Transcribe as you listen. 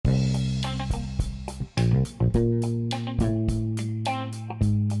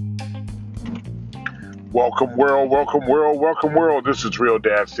Welcome world, welcome world, welcome world. This is Real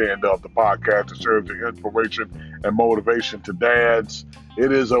Dad Stand Up, the podcast that serves the inspiration and motivation to dads.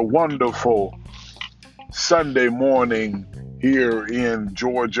 It is a wonderful Sunday morning here in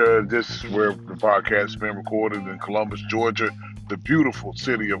Georgia. This is where the podcast is being recorded in Columbus, Georgia, the beautiful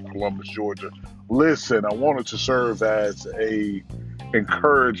city of Columbus, Georgia. Listen, I wanted to serve as a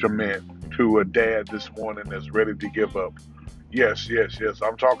encouragement to a dad this morning that's ready to give up. Yes.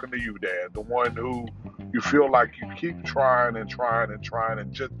 I'm talking to you, Dad, the one who you feel like you keep trying and trying and trying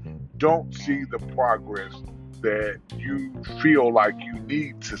and just don't see the progress that you feel like you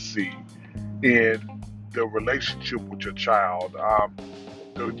need to see in the relationship with your child.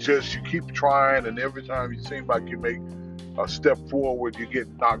 You keep trying, and every time you seem like you make a step forward, you get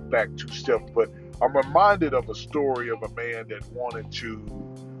knocked back 2 steps. But I'm reminded of a story of a man that wanted to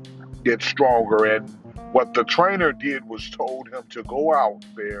get stronger, and what the trainer did was told him to go out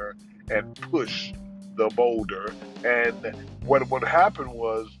there and push the boulder. And what happened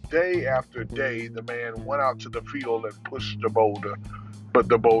was, day after day, the man went out to the field and pushed the boulder, but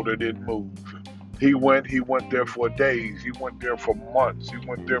the boulder didn't move. He went there for days, he went there for months, he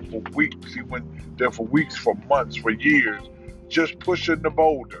went there for weeks, for months, for years, just pushing the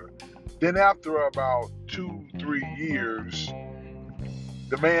boulder. Then after about 2-3 years,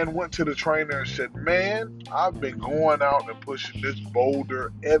 the man went to the trainer and said, "Man, I've been going out and pushing this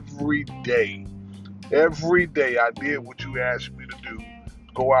boulder every day. Every day I did what you asked me to do,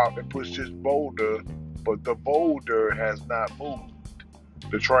 go out and push this boulder, but the boulder has not moved."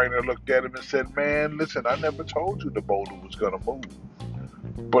 The trainer looked at him and said, "Man, listen, I never told you the boulder was going to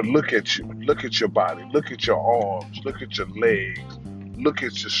move. But look at you. Look at your body. Look at your arms. Look at your legs. Look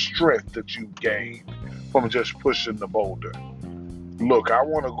at your strength that you gained from just pushing the boulder. Look, I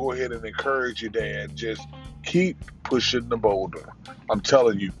want to go ahead and encourage you, Dad. Just keep pushing the boulder. I'm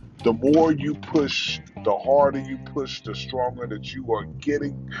telling you, the more you push, the harder you push, the stronger that you are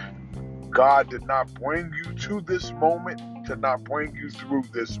getting. God did not bring you to this moment to not bring you through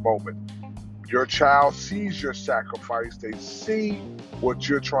this moment. Your child sees your sacrifice. They see what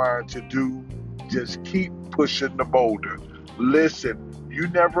you're trying to do. Just keep pushing the boulder. Listen, you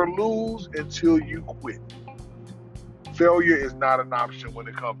never lose until you quit. Failure is not an option when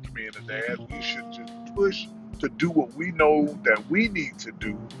it comes to being a dad. We should just push to do what we know that we need to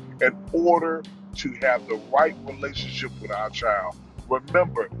do in order to have the right relationship with our child.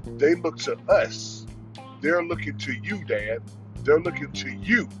 Remember, they look to us. They're looking to you, Dad. They're looking to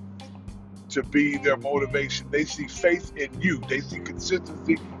you to be their motivation. They see faith in you. They see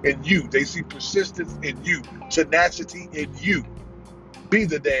consistency in you. They see persistence in you, tenacity in you. Be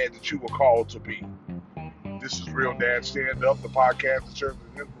the dad that you were called to be. This is Real Dad Stand Up, the podcast that serves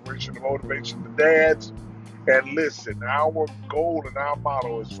as inspiration and motivation to dads. And listen, our goal and our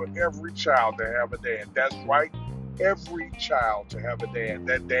motto is for every child to have a dad. That's right, every child to have a dad.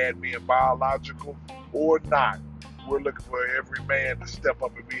 That dad being biological or not. We're looking for every man to step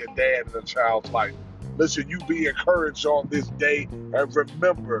up and be a dad in a child's life. Listen, you be encouraged on this day. And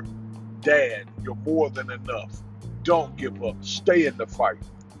remember, Dad, you're more than enough. Don't give up. Stay in the fight.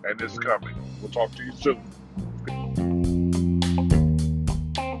 And it's coming. We'll talk to you soon.